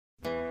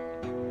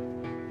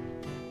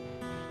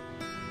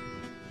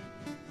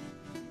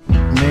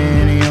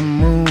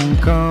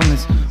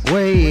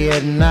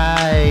at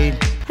night.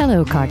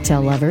 Hello,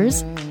 cocktail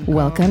lovers.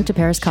 Welcome to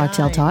Paris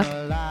Cocktail Talk,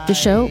 the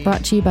show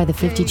brought to you by the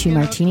 52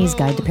 Martinis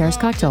Guide to Paris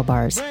Cocktail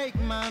Bars.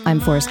 I'm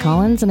Forrest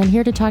Collins, and I'm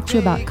here to talk to you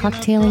about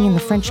cocktailing in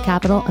the French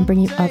capital and bring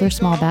you other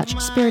small batch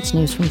spirits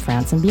news from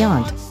France and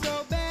beyond.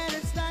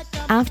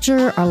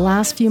 After our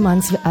last few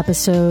months of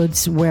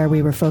episodes where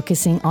we were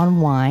focusing on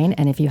wine,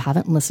 and if you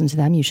haven't listened to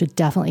them, you should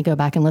definitely go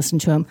back and listen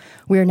to them,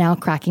 we are now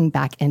cracking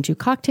back into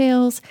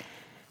cocktails.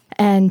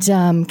 And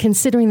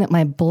considering that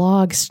my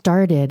blog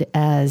started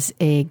as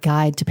a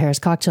guide to Paris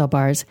cocktail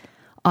bars,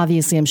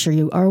 obviously I'm sure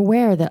you are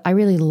aware that I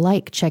really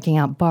like checking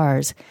out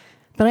bars,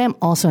 but I am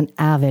also an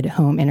avid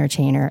home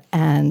entertainer,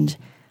 and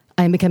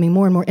I'm becoming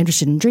more and more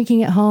interested in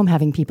drinking at home,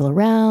 having people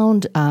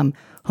around, home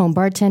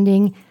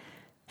bartending.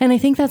 And I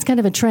think that's kind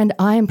of a trend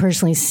I am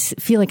personally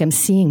feel like I'm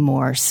seeing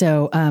more.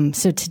 So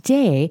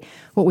today,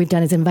 what we've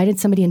done is invited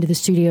somebody into the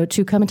studio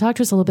to come and talk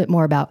to us a little bit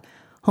more about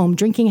home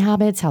drinking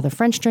habits, how the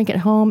French drink at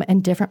home,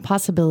 and different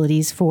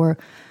possibilities for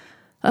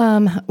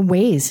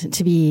ways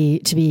to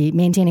be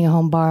maintaining a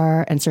home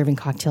bar and serving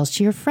cocktails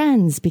to your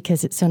friends,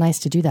 because it's so nice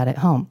to do that at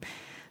home.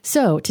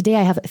 So today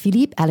I have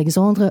Philippe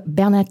Alexandre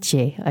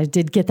Bernatier. I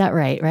did get that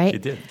right? You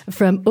did.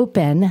 From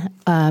Open.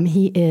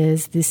 He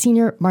is the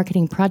senior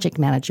marketing project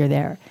manager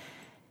there.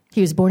 He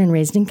was born and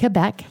raised in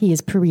Quebec. He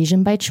is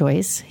Parisian by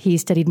choice. He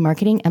studied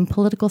marketing and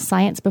political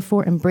science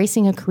before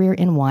embracing a career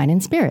in wine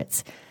and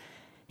spirits.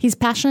 He's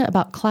passionate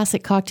about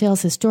classic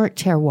cocktails, historic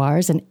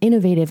terroirs, and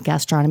innovative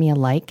gastronomy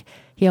alike.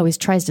 He always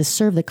tries to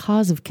serve the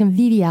cause of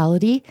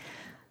conviviality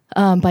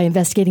by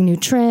investigating new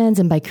trends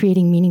and by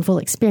creating meaningful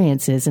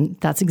experiences. And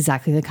that's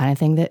exactly the kind of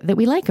thing that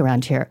we like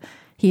around here.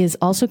 He is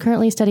also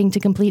currently studying to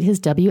complete his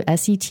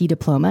WSET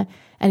diploma,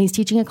 and he's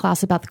teaching a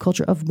class about the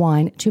culture of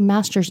wine to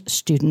master's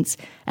students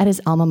at his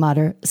alma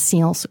mater,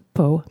 Sciences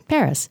Po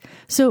Paris.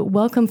 So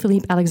welcome,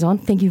 Philippe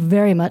Alexandre. Thank you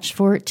very much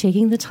for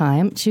taking the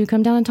time to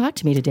come down and talk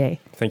to me today.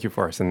 Thank you,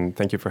 Forrest, and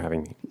thank you for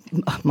having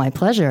me. My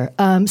pleasure.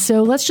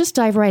 So let's just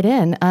dive right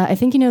in. I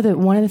think you know that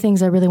one of the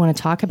things I really want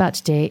to talk about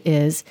today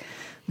is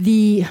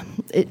the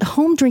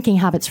home drinking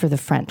habits for the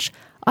French.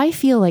 I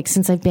feel like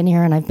since I've been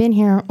here, and I've been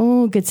here,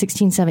 good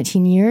 16,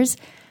 17 years,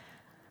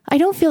 I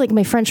don't feel like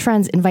my French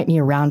friends invite me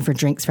around for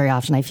drinks very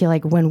often. I feel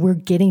like when we're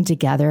getting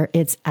together,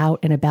 it's out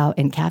and about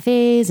in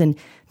cafes and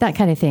that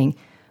kind of thing.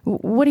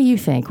 What do you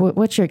think?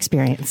 What's your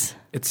experience?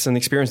 It's an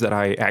experience that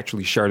I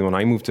actually shared when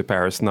I moved to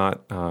Paris,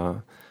 not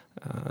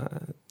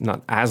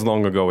as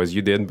long ago as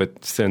you did,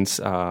 but since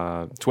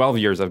 12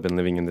 years I've been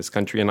living in this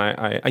country, and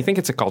I think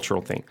it's a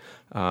cultural thing.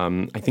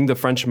 I think the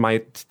French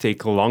might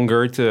take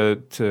longer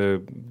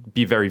to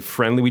be very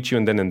friendly with you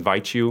and then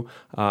invite you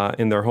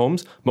in their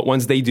homes, but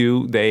once they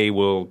do, they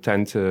will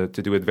tend to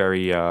do it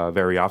very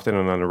often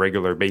and on a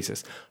regular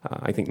basis.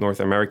 I think North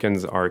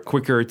Americans are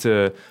quicker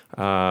to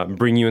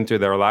bring you into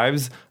their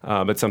lives,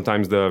 but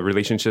sometimes the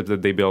relationships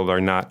that they build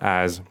are not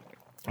as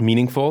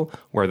meaningful,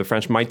 where the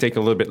French might take a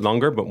little bit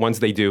longer, but once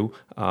they do,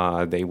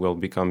 they will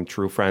become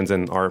true friends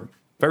and are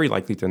very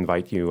likely to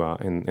invite you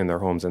in their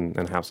homes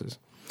and houses.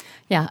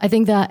 Yeah, I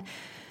think that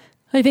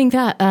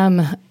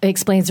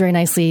explains very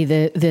nicely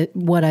the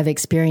what I've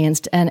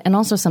experienced, and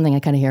also something I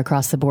kind of hear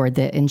across the board,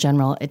 that in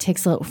general it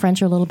takes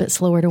French are a little bit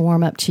slower to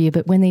warm up to you,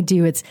 but when they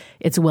do, it's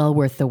well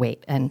worth the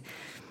wait. And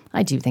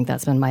I do think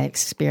that's been my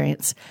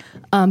experience.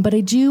 But I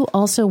do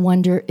also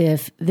wonder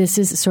if this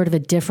is sort of a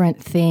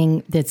different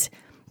thing that's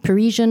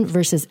Parisian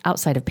versus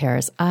outside of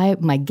Paris.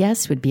 My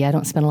guess would be, I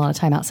don't spend a lot of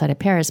time outside of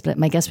Paris, but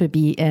my guess would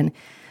be in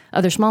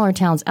other smaller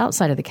towns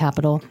outside of the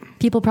capital,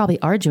 people probably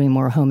are doing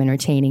more home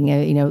entertaining.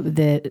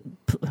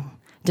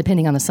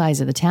 Depending on the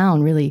size of the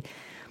town, really,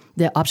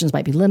 the options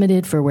might be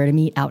limited for where to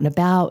meet out and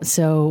about.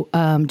 So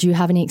do you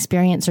have any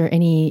experience or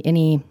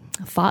any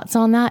thoughts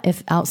on that?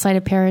 If outside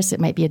of Paris, it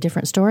might be a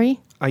different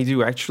story? I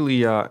do.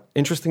 Actually,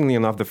 interestingly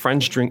enough, the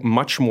French drink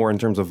much more in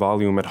terms of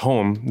volume at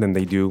home than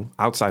they do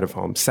outside of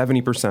home.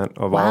 70%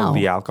 of all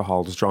the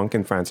alcohols drunk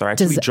in France are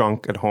actually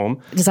drunk at home.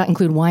 Does that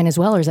include wine as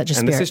well, or is that just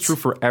spirits? And this is true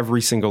for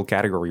every single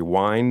category.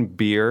 Wine,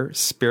 beer,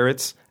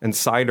 spirits, and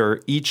cider.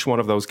 Each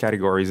one of those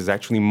categories is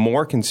actually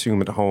more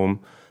consumed at home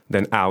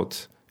than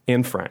out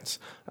in France.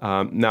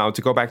 Now, to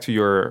go back to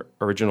your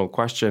original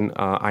question,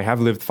 I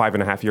have lived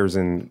 5.5 years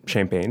in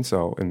Champagne,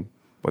 so in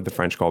what the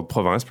French called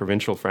Provence,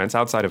 provincial France,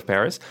 outside of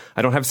Paris.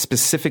 I don't have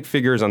specific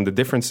figures on the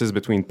differences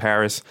between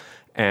Paris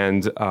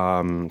and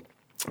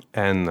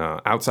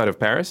outside of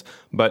Paris,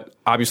 but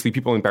obviously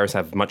people in Paris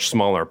have much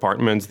smaller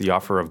apartments. The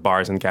offer of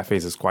bars and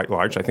cafes is quite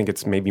large. I think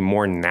it's maybe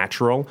more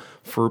natural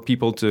for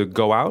people to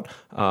go out.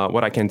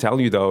 What I can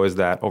tell you, though, is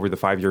that over the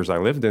 5 years I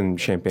lived in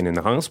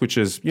Champagne-in-the-Hens, which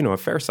is, a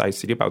fair-sized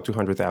city, about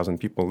 200,000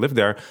 people live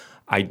there,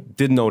 I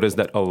did notice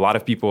that a lot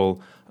of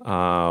people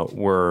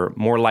were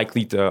more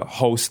likely to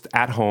host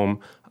at home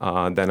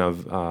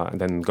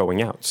than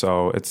going out.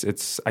 So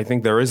it's I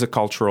think there is a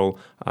cultural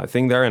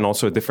thing there, and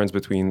also a difference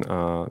between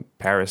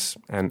Paris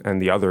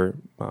and the other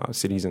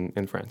cities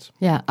in France.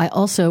 Yeah,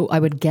 I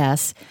would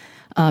guess,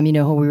 when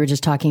we were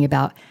just talking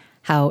about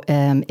how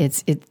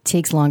it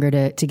takes longer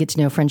to get to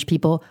know French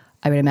people.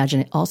 I would imagine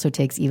it also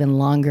takes even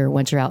longer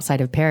once you're outside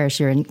of Paris.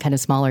 You're in kind of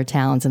smaller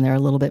towns and they're a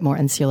little bit more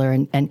insular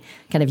and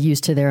kind of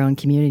used to their own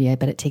community. I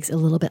bet it takes a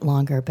little bit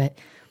longer, but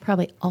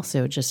probably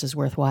also just as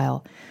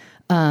worthwhile.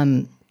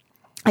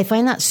 I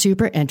find that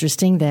super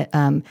interesting that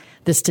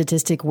the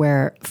statistic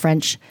where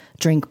French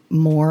drink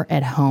more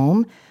at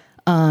home.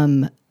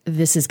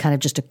 This is kind of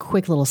just a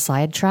quick little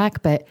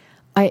sidetrack, but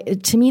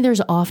to me,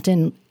 there's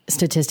often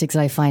statistics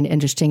that I find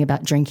interesting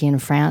about drinking in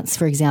France.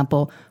 For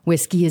example,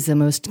 whiskey is the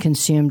most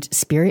consumed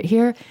spirit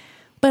here,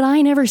 but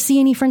I never see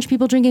any French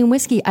people drinking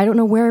whiskey. I don't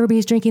know where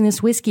everybody's drinking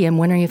this whiskey. I'm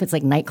wondering if it's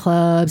like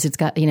nightclubs. It's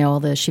got, all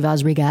the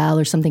Chivas Regal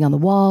or something on the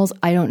walls.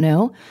 I don't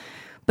know.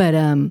 But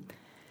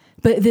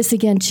this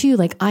again, too,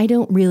 like I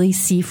don't really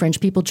see French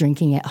people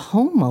drinking at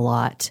home a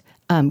lot.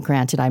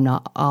 Granted, I'm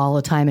not all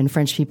the time in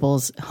French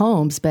people's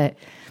homes, but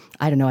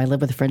I don't know. I live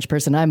with a French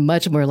person. I'm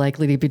much more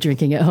likely to be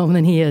drinking at home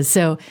than he is.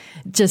 So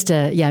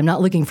I'm not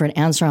looking for an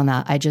answer on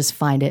that. I just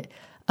find it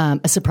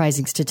a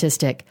surprising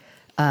statistic,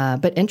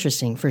 but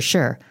interesting for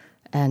sure.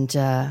 And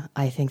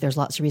I think there's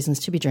lots of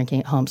reasons to be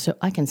drinking at home. So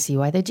I can see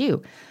why they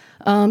do.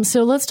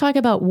 So let's talk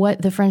about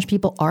what the French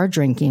people are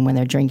drinking when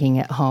they're drinking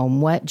at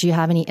home. Do you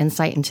have any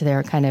insight into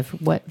their kind of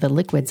what the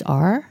liquids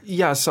are?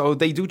 Yeah, so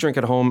they do drink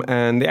at home,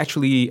 and they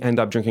actually end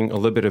up drinking a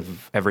little bit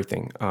of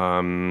everything.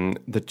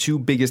 The two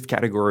biggest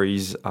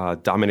categories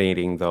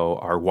dominating, though,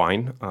 are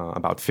wine.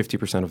 About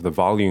 50% of the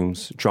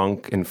volumes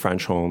drunk in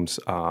French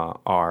homes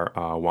are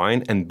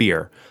wine, and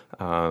beer.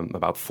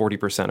 About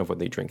 40% of what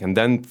they drink. And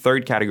then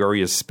third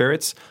category is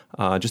spirits,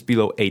 just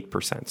below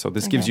 8%. So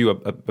this gives you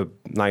a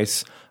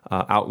nice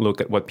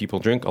outlook at what people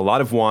drink. A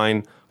lot of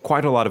wine,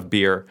 quite a lot of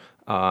beer,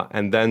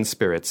 and then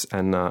spirits.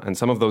 And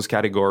some of those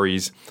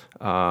categories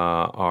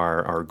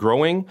are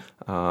growing.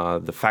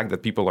 The fact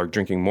that people are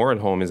drinking more at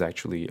home is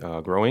actually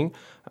growing.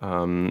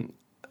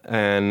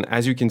 And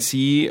as you can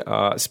see,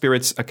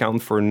 spirits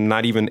account for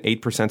not even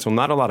 8%, so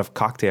not a lot of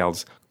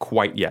cocktails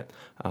quite yet.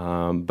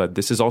 But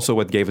this is also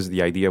what gave us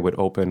the idea with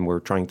Open. We're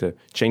trying to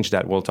change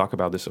that. We'll talk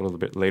about this a little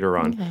bit later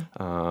on.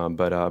 Okay.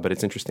 But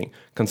it's interesting.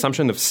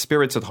 Consumption of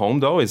spirits at home,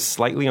 though, is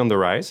slightly on the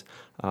rise.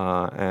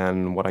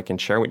 And what I can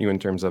share with you in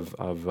terms of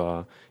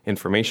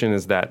information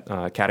is that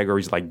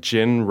categories like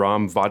gin,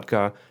 rum,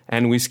 vodka,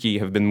 and whiskey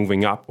have been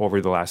moving up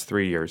over the last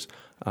 3 years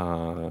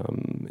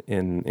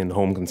in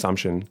home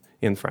consumption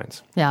in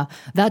France. Yeah,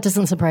 that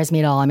doesn't surprise me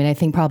at all. I mean, I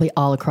think probably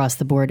all across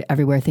the board,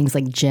 everywhere, things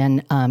like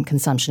gin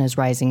consumption is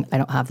rising. I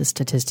don't have the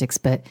statistics,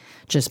 but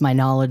just my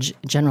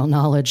general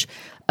knowledge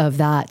of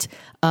that.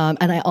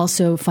 And I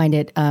also find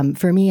it,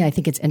 for me, I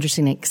think it's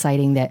interesting and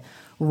exciting that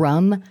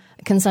rum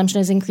consumption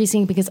is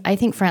increasing because I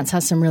think France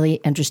has some really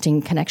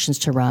interesting connections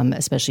to rum,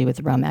 especially with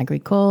rum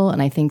agricole.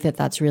 And I think that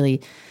that's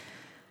really...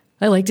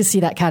 I like to see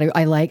that category.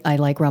 I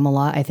like rum a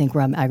lot. I think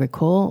rum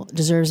agricole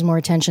deserves more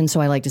attention. So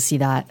I like to see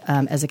that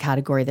as a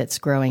category that's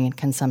growing in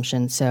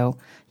consumption. So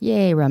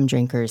yay, rum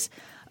drinkers.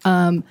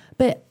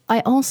 But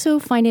I also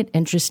find it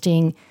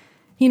interesting,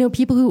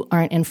 people who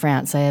aren't in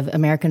France. I have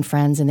American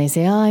friends and they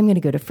say, I'm going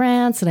to go to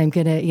France and I'm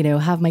going to,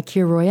 have my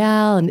Kir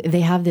Royale. And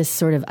they have this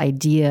sort of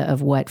idea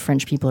of what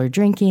French people are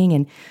drinking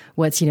and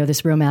what's,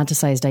 this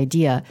romanticized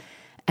idea.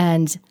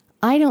 And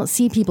I don't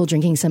see people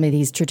drinking some of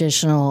these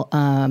traditional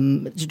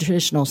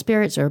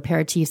spirits or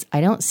aperitifs. I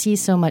don't see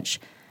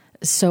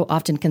so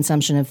often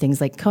consumption of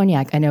things like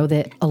cognac. I know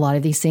that a lot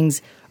of these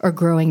things are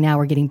growing now.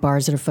 We're getting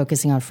bars that are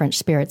focusing on French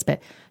spirits, but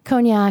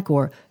cognac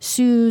or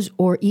Suze,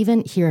 or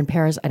even here in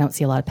Paris, I don't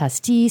see a lot of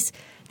pastis.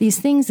 These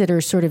things that are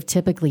sort of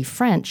typically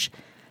French.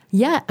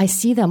 Yeah, I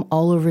see them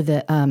all over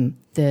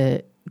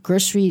the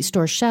grocery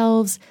store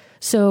shelves.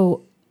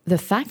 So the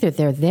fact that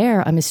they're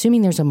there, I'm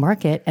assuming there's a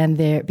market,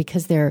 and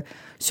because they're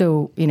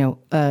so,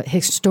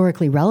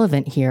 historically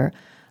relevant here.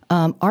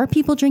 Are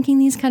people drinking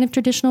these kind of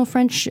traditional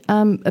French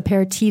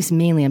aperitifs?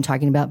 Mainly I'm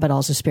talking about, but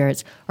also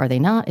spirits. Are they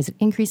not? Is it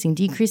increasing,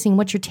 decreasing?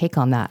 What's your take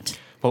on that?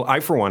 Well,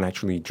 I, for one,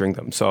 actually drink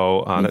them.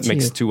 So that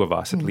makes two of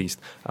us, at least.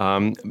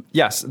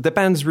 Yes,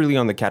 depends really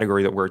on the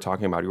category that we're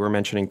talking about. You were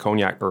mentioning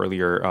cognac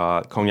earlier.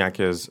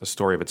 Cognac is a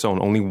story of its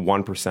own. Only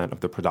 1%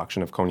 of the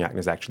production of cognac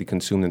is actually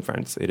consumed in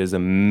France. It is a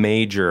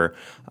major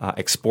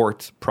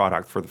export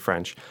product for the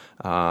French.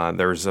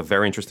 There's a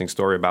very interesting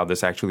story about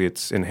this. Actually,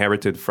 it's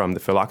inherited from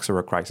the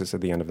phylloxera crisis at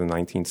the end of the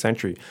 19th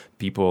century.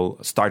 People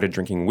started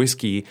drinking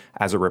whiskey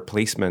as a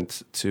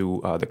replacement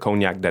to the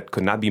cognac that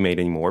could not be made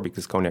anymore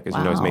because cognac, as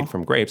you know, is made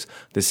from grapes.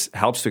 This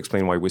helps to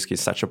explain why whiskey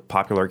is such a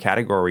popular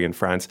category in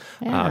France.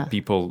 Yeah.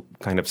 People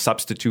kind of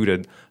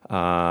substituted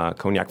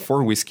cognac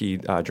for whiskey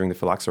during the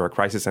phylloxera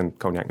crisis, and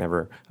cognac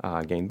never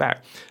gained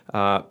back.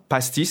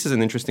 Pastis is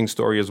an interesting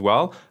story as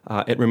well.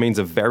 It remains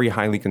a very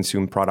highly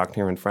consumed product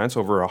here in France,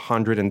 over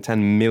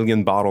 110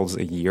 million bottles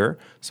a year.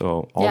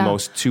 So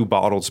almost 2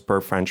 bottles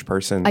per French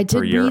person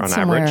per year on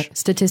average.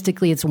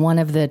 Statistically, it's one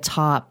of the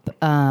top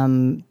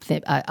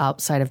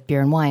outside of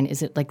beer and wine.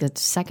 Is it like the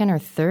second or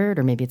third,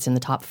 or maybe it's in the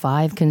top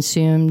 5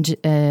 consumed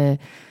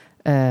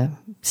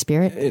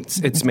spirit?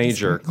 It's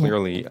major,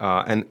 clearly.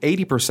 And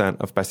 80%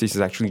 of pastis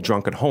is actually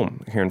drunk at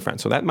home here in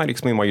France. So that might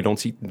explain why you don't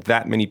see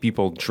that many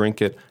people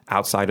drink it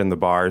outside in the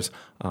bars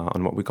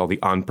on what we call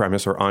the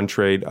on-premise or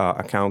on-trade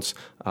accounts.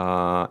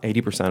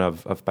 80%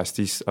 of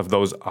pastis, of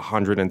those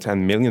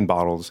 110 million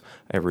bottles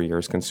every year,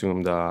 is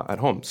consumed at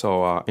home.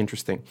 So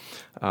interesting.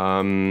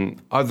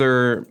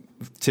 Other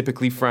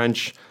typically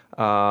French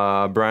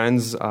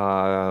brands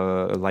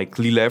like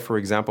Lillet, for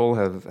example,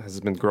 has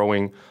been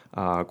growing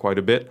quite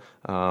a bit,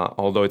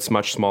 although it's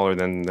much smaller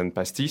than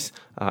pastis.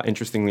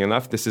 Interestingly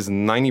enough, this is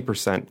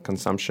 90%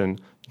 consumption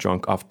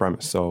drunk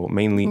off-premise, so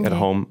mainly at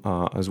home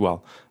as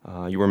well.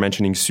 You were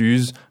mentioning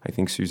Suze. I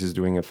think Suze is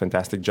doing a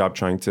fantastic job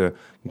trying to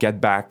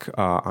get back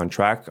on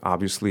track.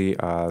 Obviously,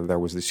 there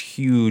was this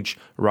huge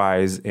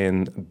rise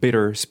in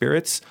bitter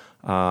spirits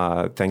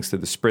thanks to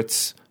the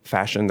spritz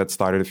fashion that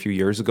started a few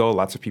years ago.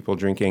 Lots of people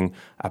drinking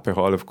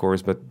Aperol, of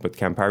course, but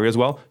Campari as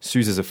well.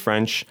 Suze is a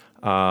French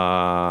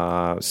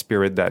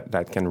spirit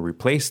that can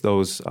replace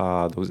those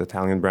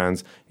Italian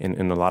brands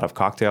in a lot of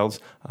cocktails.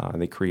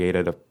 They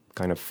created a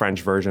kind of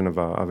French version of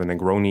a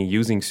Negroni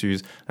using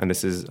Suze, and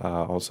this is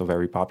also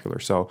very popular.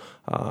 So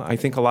I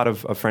think a lot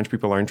of French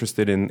people are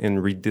interested in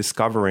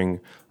rediscovering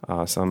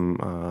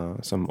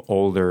some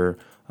older,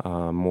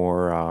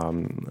 more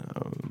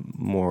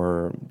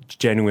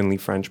genuinely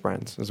French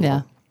brands as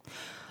well.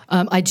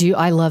 I do.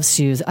 I love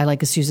Suze. I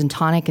like a Suze and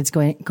tonic. It's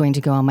going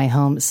to go on my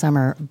home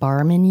summer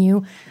bar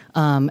menu.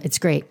 It's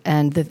great.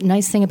 And the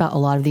nice thing about a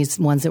lot of these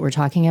ones that we're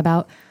talking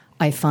about,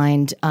 I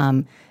find,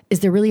 is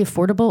they're really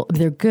affordable.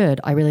 They're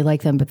good. I really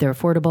like them, but they're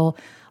affordable.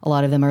 A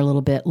lot of them are a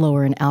little bit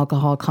lower in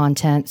alcohol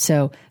content.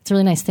 So it's a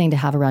really nice thing to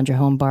have around your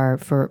home bar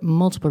for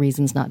multiple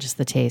reasons, not just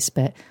the taste,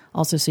 but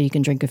also so you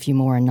can drink a few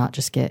more and not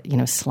just get,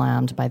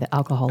 slammed by the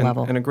alcohol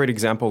level. And a great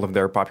example of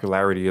their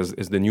popularity is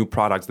the new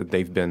products that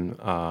they've been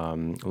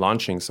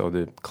launching. So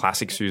the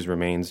classic Suze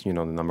remains, the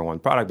number one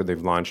product, but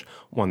they've launched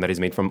one that is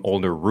made from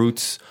older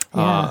roots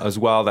as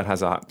well, that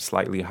has a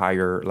slightly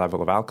higher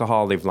level of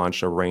alcohol. They've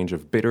launched a range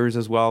of bitters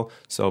as well.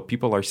 So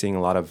people are seeing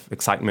a lot of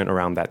excitement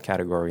around that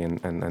category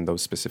and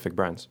those specific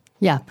brands.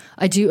 Yeah,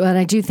 I do. And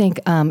I do think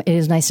it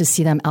is nice to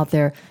see them out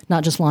there,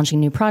 not just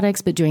launching new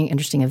products, but doing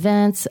interesting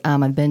events.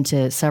 I've been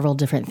to several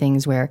different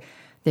things where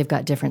they've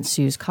got different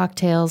Suze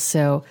cocktails.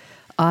 So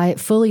I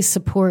fully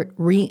support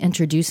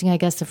reintroducing, I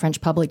guess, the French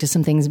public to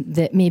some things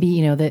that maybe,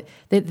 that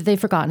they've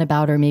forgotten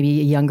about, or maybe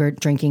a younger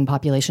drinking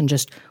population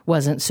just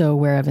wasn't so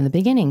aware of in the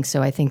beginning.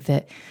 So I think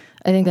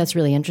that's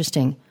really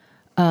interesting.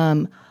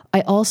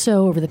 I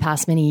also, over the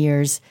past many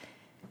years,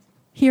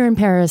 here in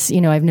Paris,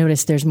 I've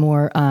noticed there's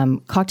more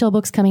cocktail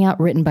books coming out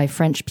written by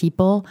French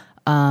people,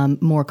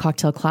 more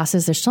cocktail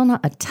classes. There's still not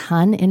a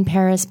ton in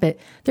Paris, but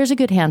there's a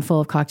good handful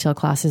of cocktail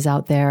classes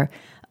out there.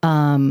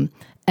 And,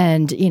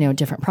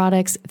 different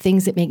products,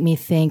 things that make me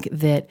think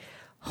that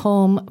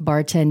home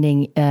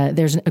bartending,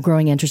 there's a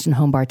growing interest in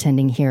home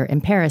bartending here in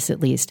Paris,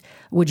 at least.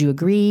 Would you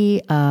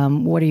agree?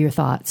 What are your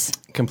thoughts?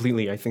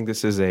 Completely. I think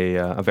this is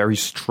a very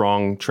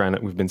strong trend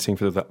that we've been seeing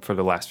for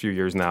the last few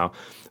years now.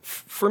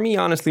 For me,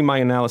 honestly, my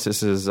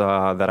analysis is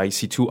that I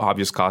see two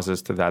obvious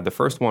causes to that. The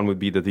first one would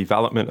be the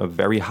development of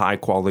very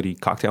high-quality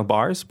cocktail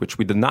bars, which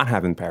we did not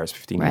have in Paris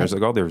 15 years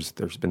ago. There's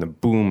been a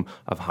boom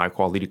of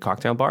high-quality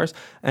cocktail bars.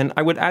 And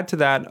I would add to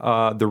that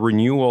the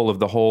renewal of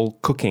the whole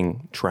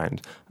cooking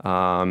trend.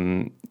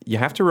 You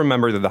have to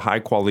remember that the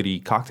high-quality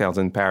cocktails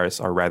in Paris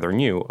are rather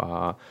new.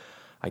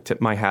 I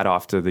tip my hat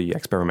off to the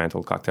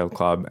Experimental Cocktail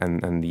Club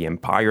and the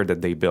empire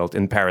that they built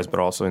in Paris, but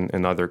also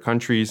in other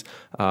countries.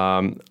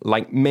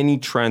 Like many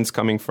trends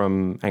coming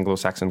from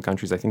Anglo-Saxon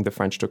countries, I think the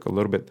French took a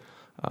little bit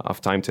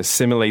of time to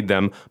assimilate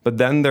them, but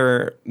then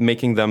they're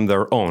making them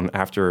their own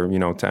after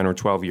 10 or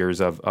 12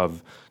 years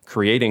of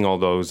creating all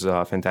those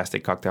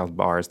fantastic cocktail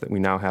bars that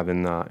we now have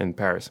in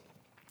Paris.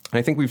 And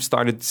I think we've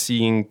started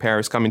seeing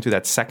Paris come into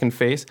that second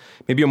phase,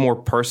 maybe a more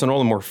personal,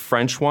 a more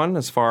French one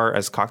as far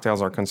as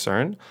cocktails are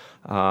concerned,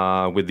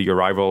 with the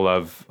arrival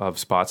of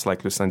spots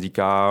like Le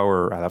Syndicat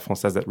or À la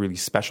Française that really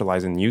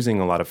specialize in using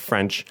a lot of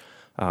French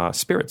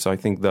spirits. So I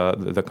think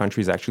the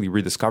country is actually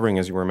rediscovering,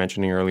 as you were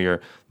mentioning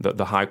earlier,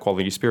 the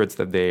high-quality spirits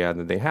that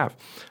they have.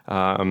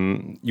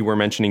 You were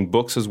mentioning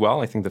books as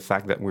well. I think the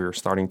fact that we're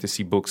starting to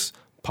see books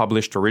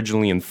published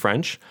originally in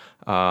French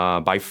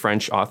by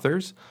French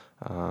authors.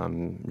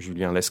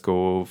 Julien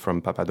Lescaut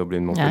from Papa Doble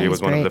in Montpellier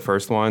was one of the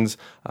first ones.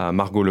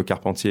 Margot Le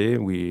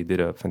Carpentier, we did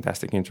a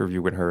fantastic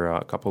interview with her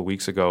a couple of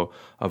weeks ago.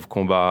 Of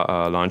Combat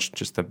launched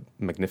just a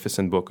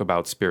magnificent book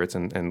about spirits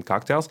and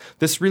cocktails.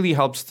 This really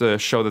helps to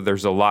show that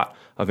there's a lot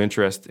of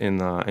interest in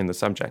the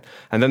subject.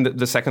 And then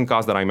the second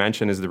cause that I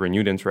mentioned is the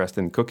renewed interest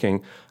in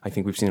cooking. I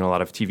think we've seen a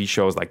lot of TV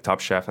shows like Top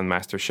Chef and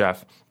Master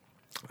Chef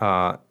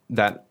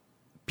that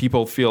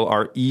people feel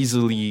are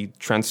easily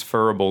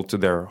transferable to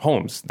their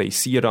homes. They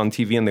see it on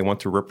TV and they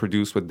want to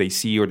reproduce what they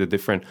see or the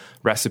different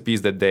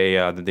recipes that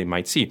they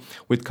might see.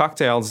 With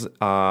cocktails,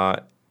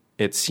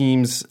 it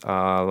seems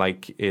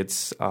like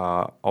it's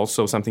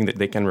also something that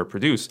they can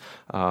reproduce.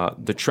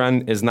 The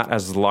trend is not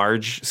as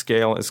large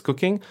scale as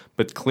cooking,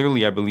 but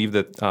clearly I believe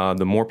that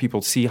the more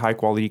people see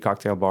high-quality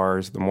cocktail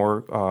bars, the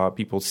more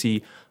people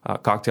see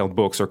cocktail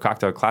books or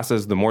cocktail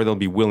classes, the more they'll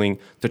be willing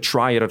to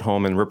try it at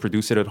home and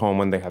reproduce it at home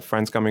when they have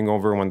friends coming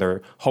over, when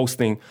they're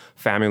hosting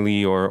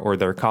family or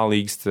their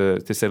colleagues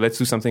to say, let's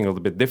do something a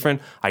little bit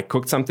different. I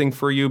cooked something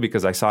for you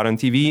because I saw it on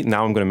TV.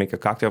 Now I'm going to make a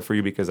cocktail for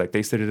you because I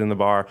tasted it in the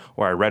bar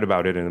or I read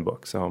about it in a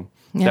book. So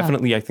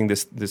definitely I think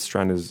this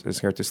trend is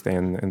here to stay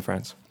in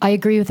France. I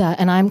agree with that.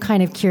 And I'm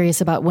kind of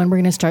curious about when we're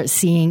going to start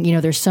seeing,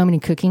 there's so many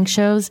cooking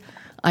shows.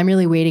 I'm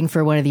really waiting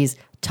for one of these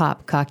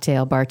top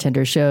cocktail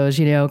bartender shows,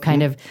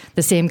 kind of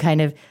the same kind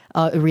of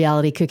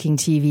reality cooking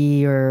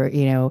TV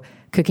or,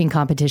 cooking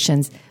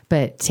competitions,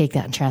 but take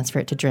that and transfer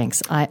it to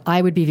drinks. I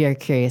would be very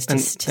curious to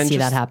see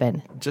that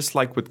happen. Just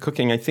like with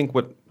cooking, I think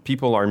what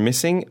people are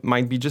missing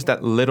might be just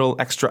that little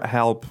extra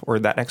help or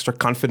that extra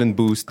confident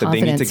boost that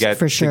they need to get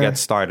to get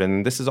started.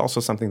 And this is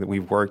also something that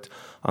we've worked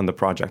on the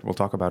project. We'll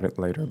talk about it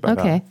later,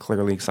 but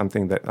clearly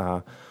something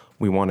that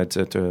we wanted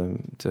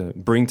to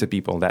bring to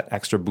people, that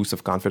extra boost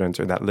of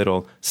confidence or that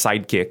little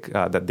sidekick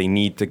that they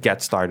need to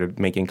get started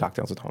making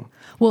cocktails at home.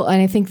 Well,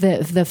 and I think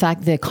that the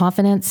fact that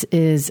confidence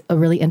is a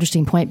really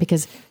interesting point,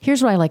 because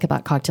here's what I like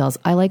about cocktails.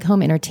 I like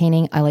home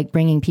entertaining. I like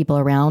bringing people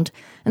around.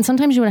 And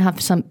sometimes you want to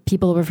have some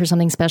people over for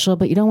something special,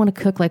 but you don't want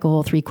to cook like a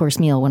whole 3-course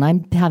meal. When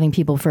I'm having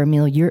people for a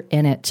meal, you're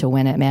in it to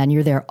win it, man.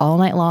 You're there all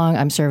night long.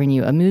 I'm serving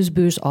you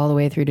amuse-bouche all the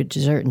way through to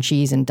dessert and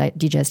cheese and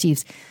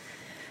digestives.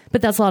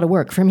 But that's a lot of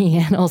work for me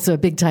and also a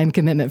big time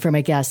commitment for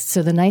my guests.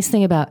 So the nice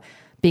thing about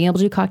being able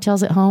to do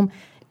cocktails at home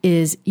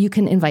is you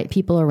can invite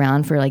people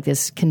around for like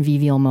this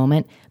convivial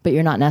moment, but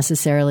you're not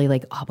necessarily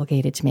like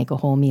obligated to make a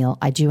whole meal.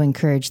 I do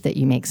encourage that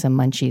you make some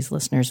munchies,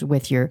 listeners,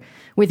 with your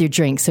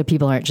drinks, so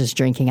people aren't just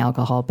drinking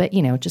alcohol, but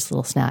just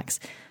little snacks.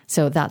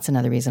 So that's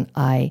another reason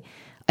I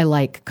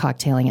like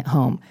cocktailing at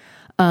home.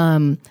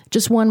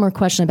 Just one more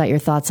question about your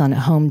thoughts on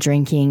home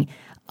drinking.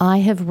 I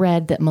have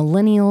read that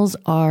millennials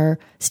are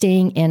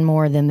staying in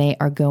more than they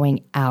are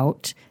going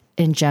out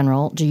in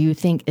general. Do you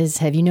think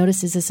have you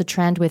noticed, is this a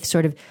trend with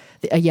sort of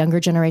a younger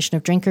generation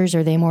of drinkers?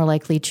 Are they more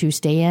likely to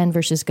stay in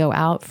versus go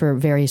out for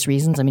various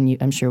reasons? I mean,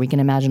 I'm sure we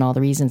can imagine all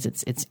the reasons.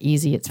 It's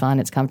easy, it's fun,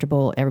 it's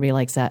comfortable. Everybody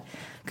likes that.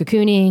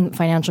 Cocooning,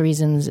 financial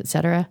reasons, et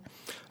cetera.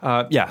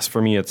 Yes,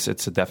 for me, it's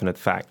a definite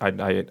fact. I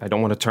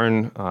don't want to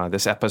turn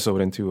this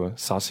episode into a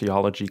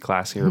sociology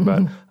class here,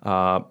 but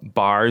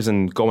bars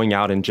and going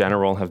out in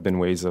general have been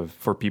ways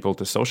for people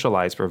to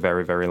socialize for a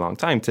very, very long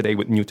time. Today,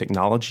 with new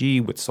technology,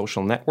 with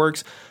social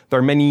networks, there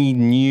are many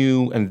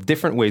new and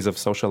different ways of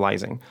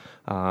socializing.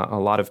 A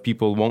lot of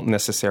people won't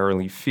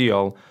necessarily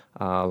feel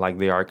like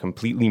they are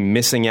completely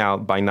missing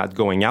out by not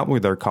going out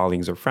with their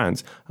colleagues or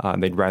friends.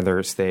 They'd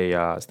rather stay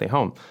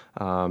home.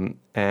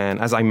 And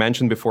as I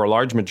mentioned before, a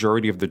large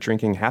majority of the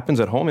drinking happens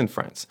at home in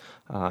France.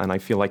 And I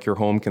feel like your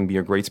home can be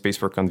a great space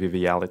for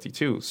conviviality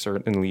too.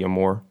 Certainly a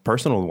more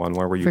personal one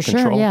where you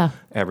control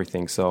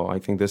everything. So I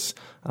think this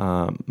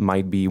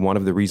might be one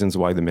of the reasons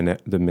why the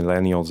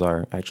millennials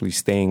are actually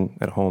staying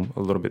at home a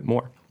little bit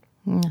more.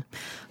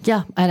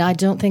 Yeah, and I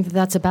don't think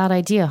that's a bad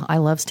idea. I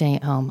love staying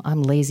at home.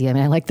 I'm lazy. I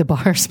mean, I like the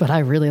bars, but I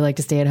really like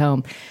to stay at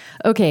home.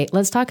 Okay,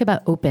 let's talk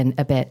about Open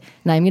a bit.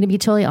 Now, I'm going to be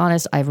totally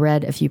honest. I've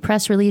read a few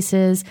press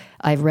releases.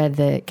 I've read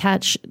the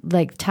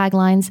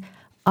taglines.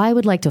 I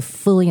would like to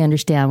fully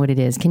understand what it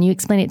is. Can you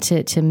explain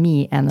it to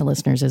me and the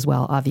listeners as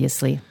well,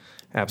 obviously?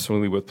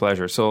 Absolutely, with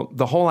pleasure. So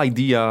the whole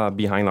idea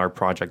behind our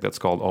project that's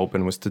called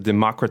Open was to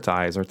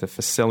democratize or to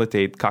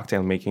facilitate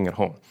cocktail making at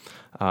home.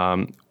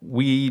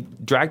 We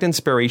dragged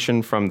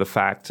inspiration from the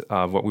fact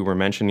of what we were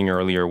mentioning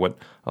earlier, what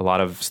a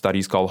lot of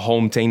studies call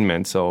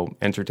hometainment, so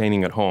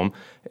entertaining at home,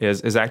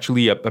 is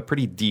actually a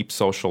pretty deep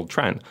social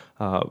trend.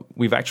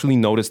 We've actually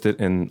noticed it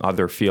in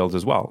other fields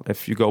as well.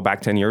 If you go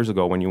back 10 years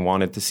ago, when you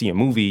wanted to see a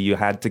movie, you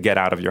had to get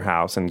out of your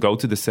house and go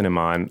to the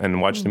cinema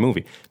and watch the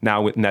movie.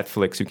 Now with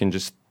Netflix, you can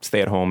just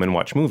stay at home and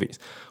watch movies.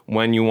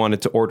 When you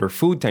wanted to order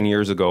food 10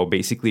 years ago,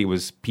 basically it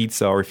was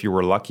pizza or, if you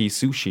were lucky,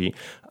 sushi.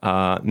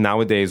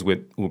 Nowadays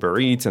with Uber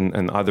Eats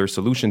and other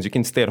solutions, you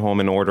can stay at home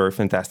and order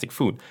fantastic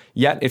food.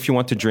 Yet, if you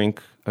want to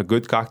drink a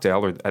good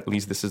cocktail, or at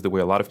least this is the way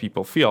a lot of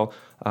people feel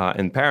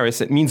in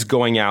Paris, it means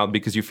going out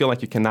because you feel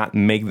like you cannot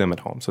make them at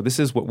home. So this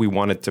is what we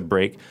wanted to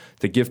break,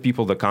 to give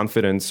people the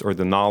confidence or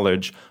the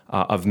knowledge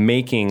of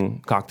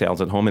making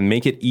cocktails at home and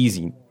make it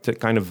easy, to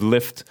kind of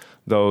lift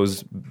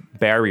those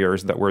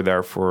barriers that were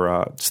there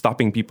for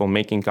stopping people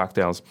making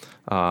cocktails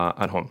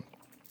at home.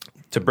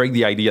 To break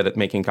the idea that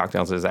making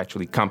cocktails is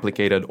actually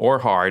complicated or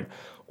hard,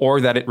 or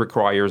that it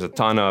requires a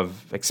ton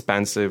of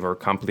expensive or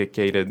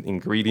complicated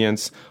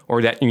ingredients,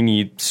 or that you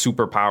need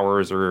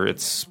superpowers or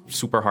it's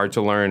super hard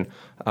to learn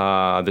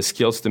the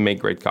skills to make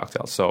great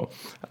cocktails. So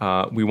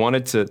we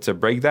wanted to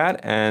break that,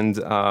 and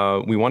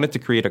we wanted to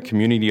create a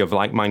community of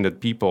like-minded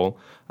people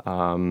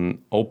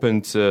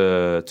open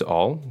to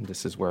all.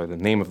 This is where the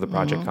name of the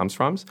project comes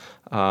from,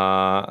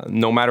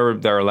 no matter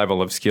their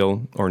level of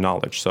skill or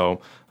knowledge.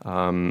 So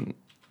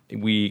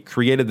we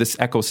created this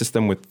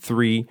ecosystem with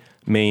three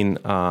main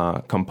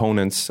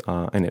components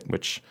in it,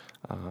 which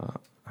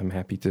I'm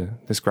happy to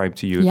describe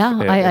to you.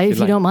 Yeah, if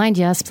you don't mind,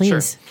 yes, please.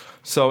 Sure.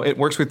 So it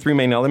works with three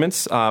main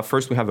elements.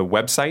 First, we have a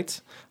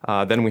website.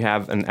 Then we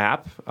have an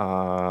app,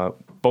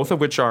 both of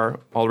which are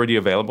already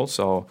available.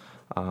 So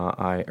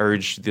I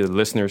urge the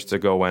listeners to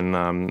go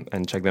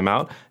and check them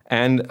out.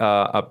 And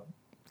a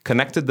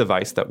connected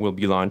device that will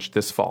be launched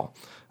this fall.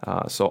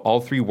 So all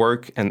three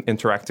work and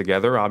interact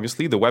together,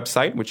 obviously. The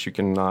website, which you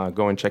can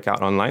go and check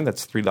out online,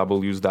 that's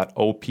www.opn.io.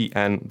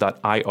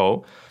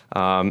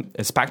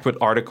 It's packed with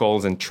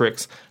articles and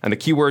tricks. And the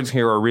keywords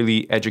here are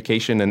really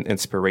education and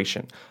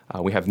inspiration.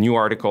 We have new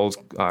articles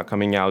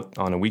coming out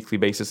on a weekly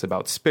basis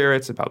about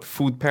spirits, about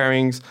food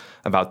pairings,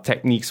 about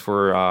techniques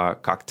for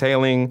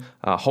cocktailing,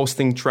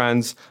 hosting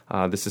trends.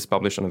 This is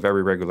published on a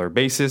very regular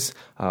basis.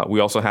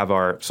 We also have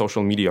our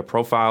social media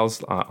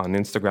profiles on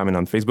Instagram and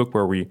on Facebook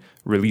where we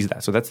release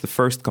that. So that's the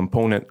first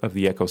component of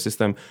the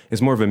ecosystem.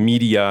 It's more of a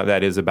media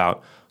that is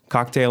about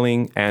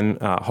cocktailing and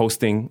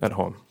hosting at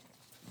home.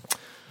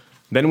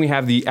 Then we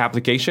have the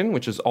application,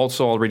 which is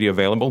also already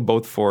available,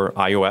 both for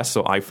iOS,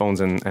 so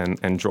iPhones and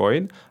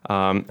Android.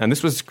 And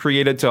this was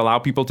created to allow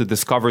people to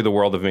discover the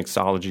world of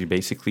mixology,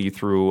 basically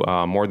through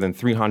more than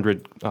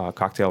 300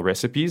 cocktail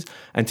recipes,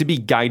 and to be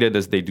guided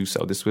as they do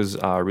so. This was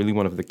really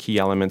one of the key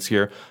elements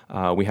here.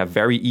 We have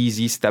very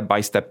easy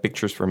step-by-step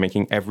pictures for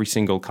making every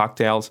single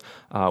cocktails.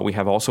 We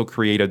have also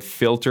created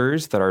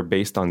filters that are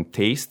based on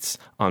tastes,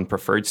 on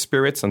preferred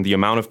spirits, and the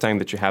amount of time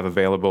that you have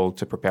available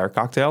to prepare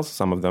cocktails.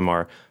 Some of them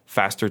are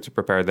faster to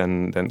prepare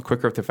than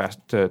quicker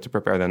to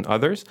prepare than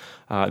others.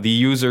 The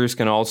users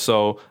can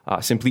also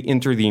simply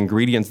enter the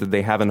ingredients that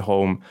they have at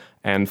home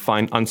and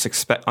find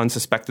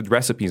unsuspected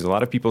recipes. A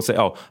lot of people say,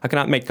 oh, I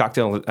cannot make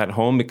cocktails at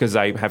home because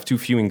I have too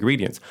few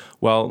ingredients.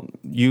 Well,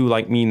 you,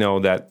 like me, know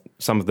that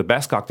some of the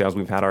best cocktails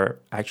we've had are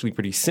actually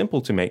pretty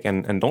simple to make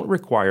and don't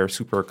require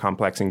super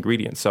complex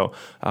ingredients. So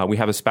we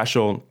have a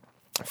special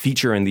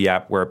feature in the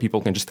app where people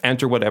can just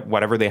enter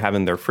whatever they have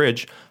in their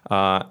fridge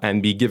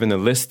and be given a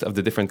list of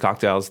the different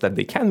cocktails that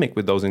they can make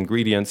with those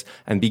ingredients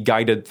and be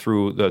guided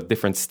through the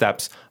different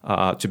steps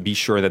to be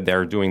sure that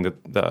they're doing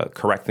the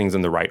correct things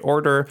in the right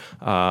order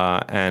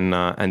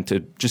and to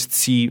just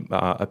see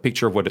a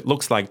picture of what it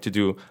looks like to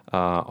do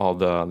all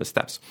the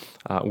steps.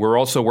 We're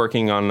also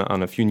working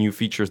on a few new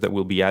features that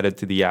will be added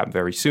to the app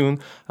very soon,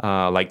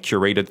 like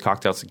curated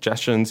cocktail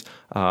suggestions.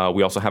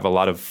 We also have a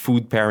lot of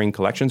food pairing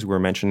collections. We were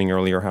mentioning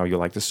earlier how you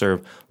like to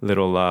serve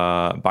little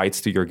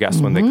bites to your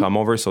guests when they come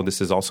over. So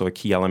this is also a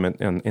key element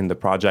in the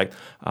project,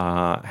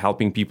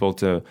 helping people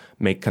to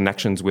make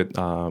connections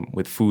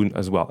with food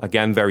as well.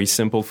 Again, very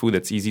simple food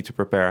that's easy to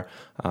prepare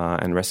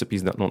and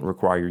recipes that don't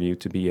require you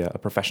to be a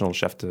professional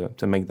chef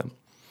to make them.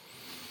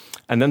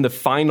 And then the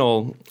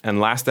final and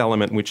last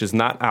element, which is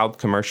not out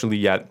commercially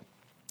yet,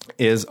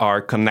 is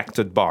our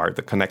connected bar,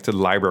 the connected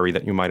library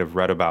that you might have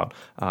read about.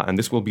 And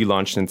this will be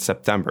launched in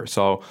September.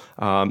 So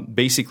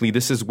basically,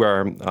 this is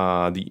where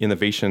the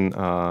innovation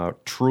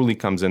truly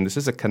comes in. This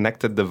is a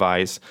connected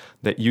device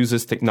that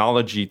uses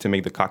technology to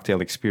make the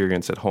cocktail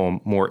experience at home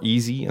more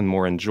easy and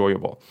more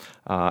enjoyable.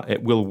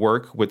 It will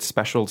work with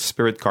special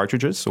spirit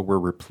cartridges. So we're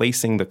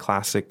replacing the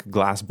classic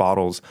glass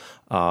bottles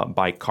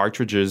by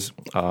cartridges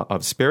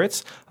of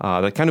spirits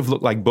that kind of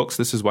look like books.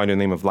 This is why the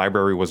name of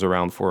library was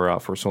around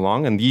for so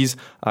long. And these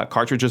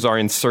cartridges are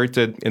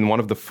inserted in one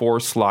of the 4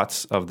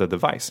 slots of the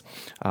device.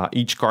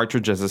 Each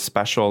cartridge has a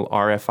special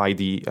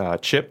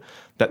RFID chip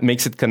that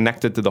makes it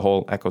connected to the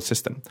whole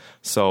ecosystem.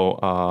 So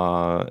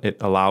it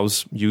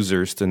allows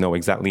users to know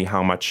exactly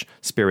how much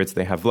spirits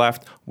they have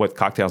left, what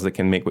cocktails they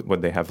can make with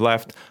what they have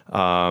left,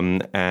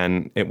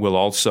 and it will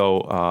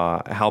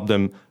also help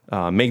them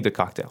make the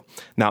cocktail.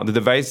 Now, the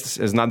device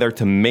is not there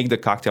to make the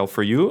cocktail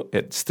for you.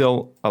 It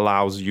still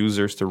allows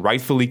users to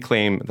rightfully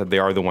claim that they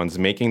are the ones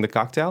making the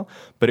cocktail,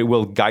 but it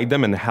will guide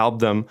them and help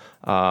them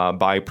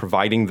by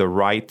providing the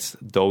right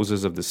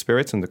doses of the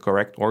spirits in the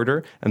correct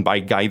order and by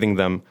guiding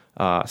them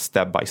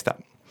step by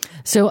step.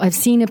 So I've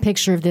seen a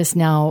picture of this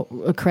now.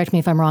 Correct me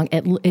if I'm wrong.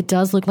 It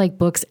does look like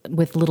books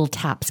with little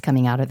taps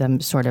coming out of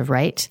them, sort of,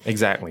 right?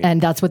 Exactly.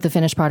 And that's what the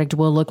finished product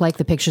will look like.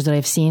 The pictures that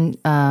I've seen,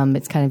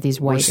 it's kind of these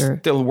white. We're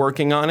still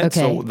working on it. Okay.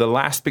 So the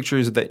last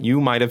pictures that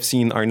you might have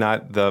seen are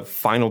not the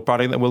final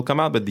product that will come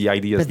out, but the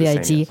idea is the same.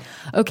 Idea.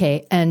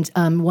 Okay. And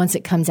once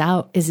it comes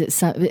out,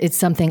 it's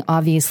something,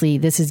 obviously,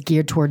 this is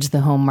geared towards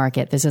the home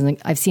market. This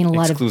isn't, I've seen a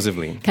lot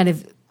exclusively. Of kind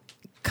of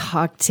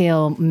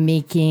cocktail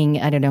making,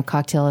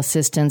 cocktail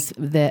assistants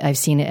that I've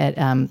seen at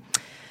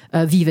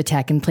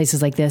Vivatech and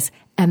places like this.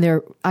 And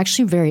they're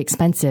actually very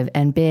expensive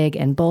and big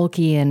and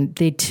bulky. And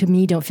they, to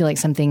me, don't feel like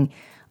something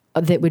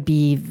that would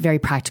be very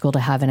practical to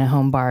have in a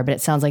home bar. But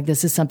it sounds like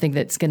this is something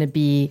that's going to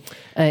be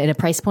at a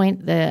price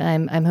point that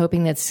I'm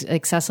hoping that's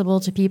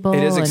accessible to people.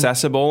 It is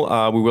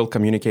accessible. We will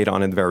communicate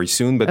on it very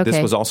soon. But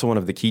This was also one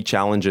of the key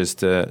challenges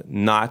to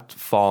not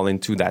fall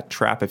into that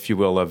trap, if you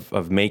will,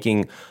 of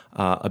making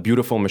a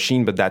beautiful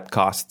machine, but that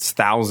costs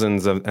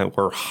thousands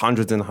or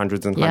hundreds and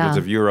hundreds and hundreds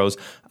of euros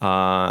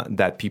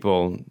that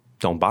people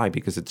don't buy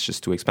because it's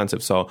just too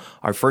expensive. So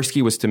our first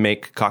key was to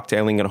make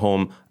cocktailing at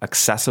home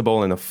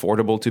accessible and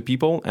affordable to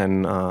people,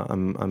 and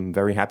I'm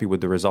very happy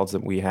with the results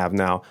that we have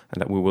now and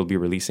that we will be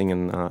releasing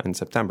in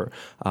September.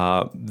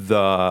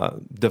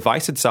 The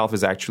device itself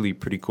is actually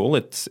pretty cool.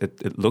 It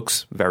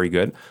looks very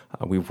good.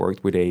 We've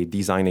worked with a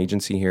design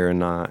agency here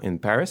in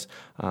Paris,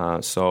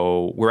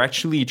 so we're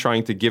actually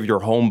trying to give your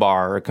home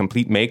bar a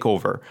complete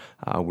makeover.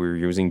 We're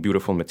using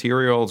beautiful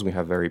materials. We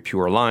have very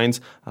pure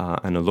lines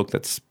and a look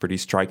that's pretty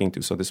striking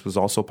too. So this was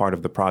also part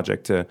of the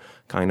project to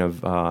kind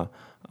of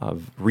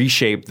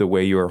reshape the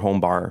way your home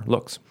bar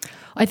looks.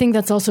 I think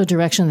that's also a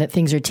direction that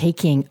things are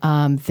taking.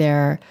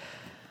 There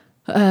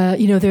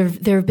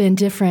have been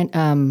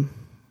different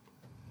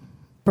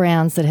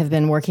brands that have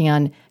been working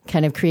on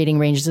kind of creating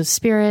ranges of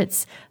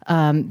spirits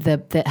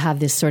that have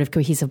this sort of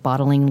cohesive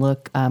bottling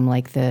look,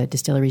 like the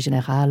Distillerie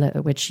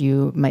Générale, which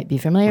you might be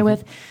familiar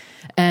with.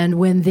 And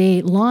when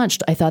they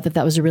launched, I thought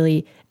that was a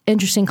really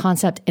interesting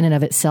concept in and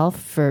of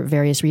itself for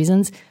various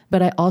reasons.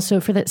 But I also,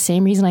 for that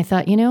same reason, I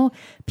thought,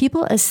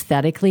 people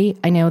aesthetically,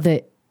 I know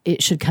that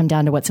it should come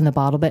down to what's in the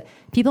bottle, but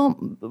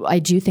people, I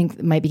do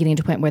think, might be getting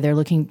to a point where they're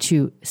looking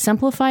to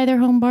simplify their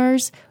home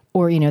bars,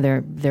 or,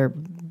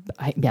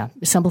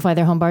 simplify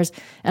their home bars,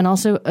 and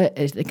also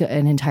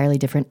an entirely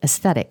different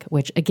aesthetic,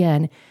 which,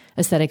 again,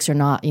 aesthetics are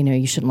not,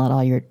 you shouldn't let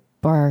all your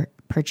bar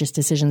purchase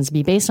decisions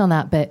be based on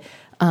that. But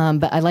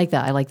I like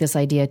that. I like this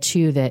idea,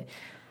 too, that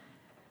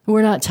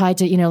we're not tied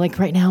to, like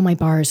right now, my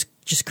bar is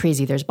just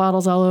crazy. There's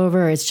bottles all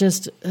over.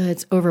 It's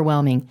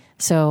overwhelming.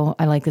 So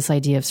I like this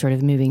idea of sort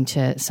of moving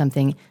to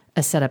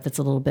a setup that's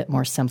a little bit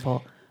more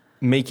simple.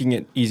 Making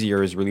it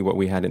easier is really what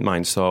we had in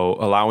mind. So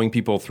allowing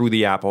people through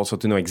the app also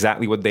to know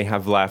exactly what they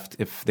have left.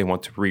 If they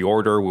want to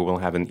reorder, we will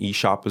have an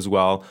e-shop as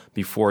well.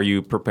 Before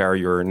you prepare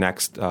your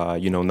next,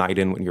 night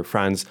in with your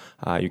friends,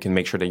 you can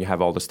make sure that you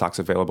have all the stocks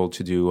available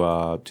to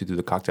do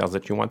the cocktails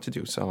that you want to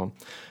do. So,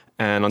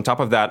 and on top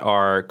of that,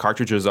 our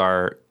cartridges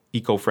are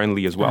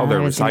eco-friendly as well.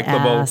 They're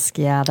recyclable.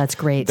 Yeah, that's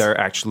great. They're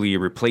actually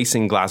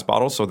replacing glass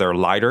bottles, so they're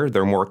lighter.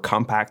 They're more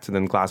compact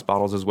than glass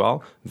bottles as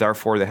well.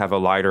 Therefore, they have a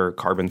lighter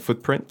carbon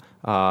footprint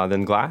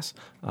than glass,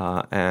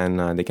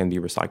 and they can be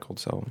recycled.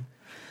 So,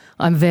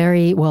 I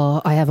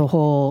have a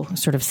whole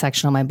sort of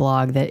section on my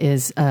blog that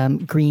is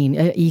green,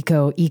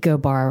 eco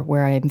bar,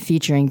 where I'm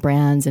featuring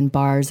brands and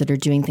bars that are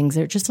doing things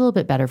that are just a little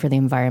bit better for the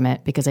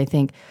environment, because I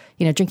think,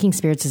 drinking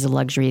spirits is a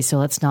luxury. So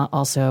let's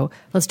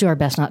do our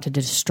best not to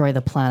destroy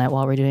the planet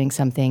while we're doing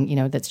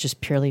something, that's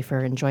just purely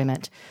for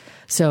enjoyment.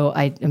 So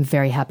I am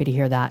very happy to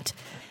hear that.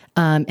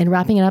 And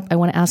wrapping it up, I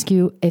want to ask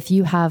you if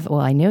you have,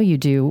 I know you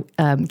do,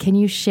 can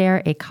you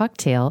share a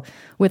cocktail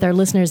with our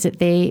listeners that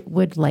they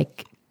would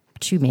like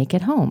to make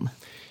at home?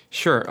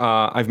 Sure.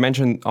 I've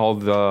mentioned all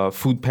the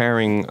food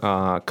pairing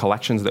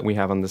collections that we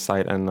have on the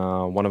site, and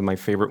one of my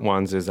favorite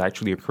ones is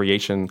actually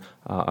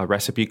a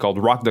recipe called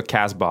Rock de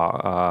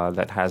Casbah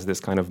that has this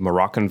kind of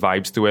Moroccan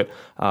vibes to it.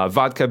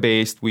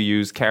 Vodka-based, we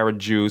use carrot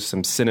juice,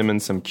 some cinnamon,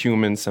 some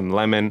cumin, some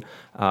lemon,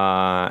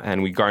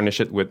 and we garnish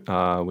it with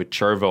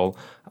chervil.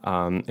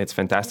 It's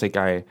fantastic.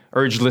 I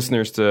urge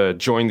listeners to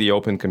join the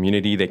open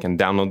community. They can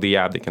download the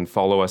app. They can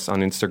follow us on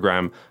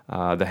Instagram.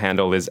 The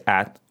handle is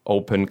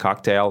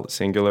 @OpenCocktail,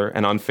 singular,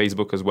 and on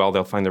Facebook as well.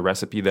 They'll find the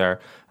recipe there.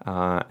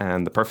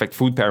 And the perfect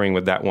food pairing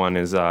with that one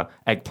is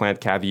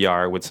eggplant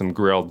caviar with some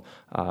grilled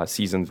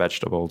seasoned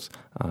vegetables.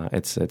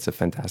 It's a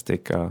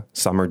fantastic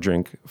summer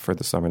drink for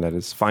the summer that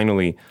is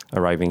finally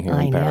arriving here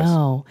in Paris. I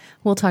know.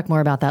 We'll talk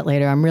more about that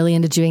later. I'm really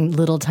into doing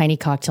little tiny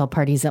cocktail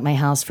parties at my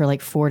house for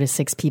like 4 to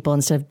 6 people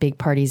instead of big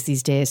parties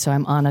these days. So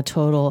I'm on a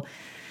total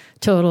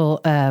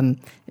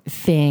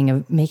thing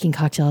of making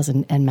cocktails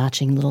and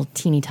matching little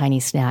teeny tiny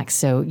snacks.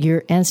 So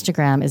your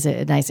Instagram is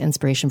a nice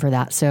inspiration for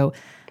that. So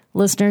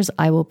listeners,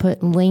 I will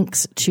put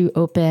links to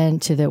Open,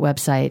 to the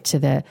website, to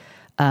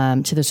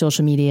the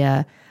social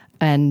media,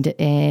 and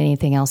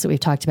anything else that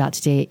we've talked about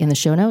today in the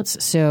show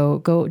notes.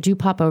 So do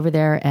pop over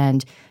there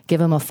and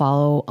give them a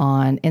follow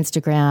on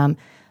Instagram.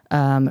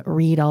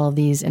 Read all of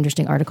these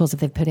interesting articles that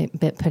they've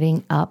been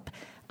putting up.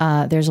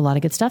 There's a lot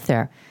of good stuff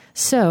there.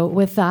 So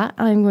with that,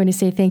 I'm going to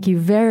say thank you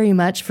very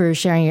much for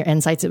sharing your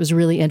insights. It was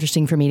really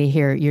interesting for me to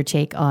hear your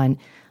take on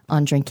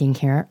drinking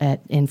here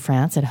in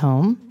France at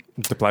home.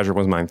 The pleasure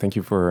was mine. Thank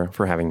you for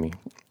having me.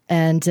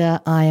 And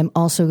I am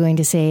also going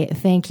to say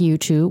thank you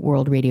to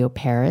World Radio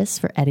Paris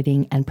for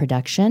editing and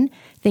production.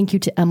 Thank you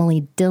to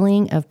Emily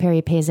Dilling of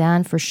Perry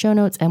Paysanne for show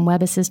notes and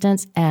web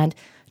assistance. And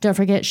don't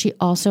forget, she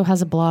also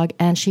has a blog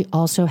and she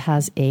also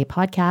has a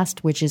podcast,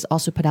 which is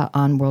also put out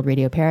on World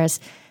Radio Paris.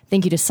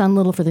 Thank you to Sun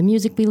Little for the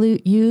music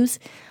we use.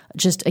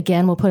 Just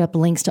again, we'll put up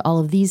links to all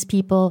of these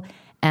people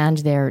and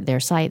their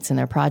sites and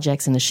their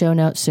projects in the show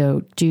notes.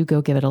 So do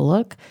go give it a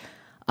look.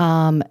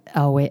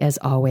 As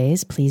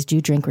always, please do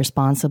drink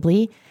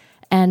responsibly.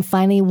 And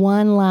finally,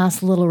 one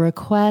last little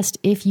request.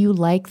 If you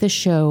like the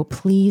show,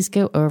 please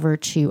go over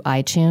to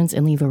iTunes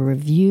and leave a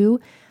review.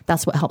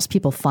 That's what helps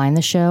people find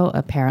the show.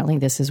 Apparently,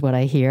 this is what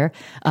I hear.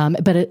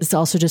 But it's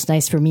also just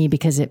nice for me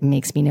because it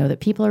makes me know that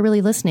people are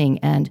really listening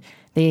and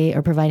they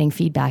are providing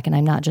feedback, and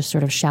I'm not just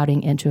sort of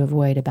shouting into a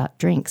void about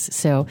drinks.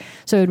 So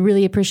I'd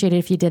really appreciate it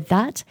if you did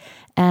that.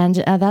 And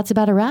that's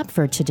about a wrap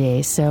for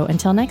today. So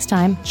until next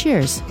time,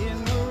 cheers.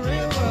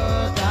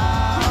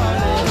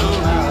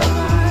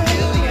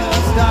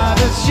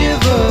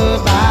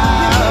 Shiver by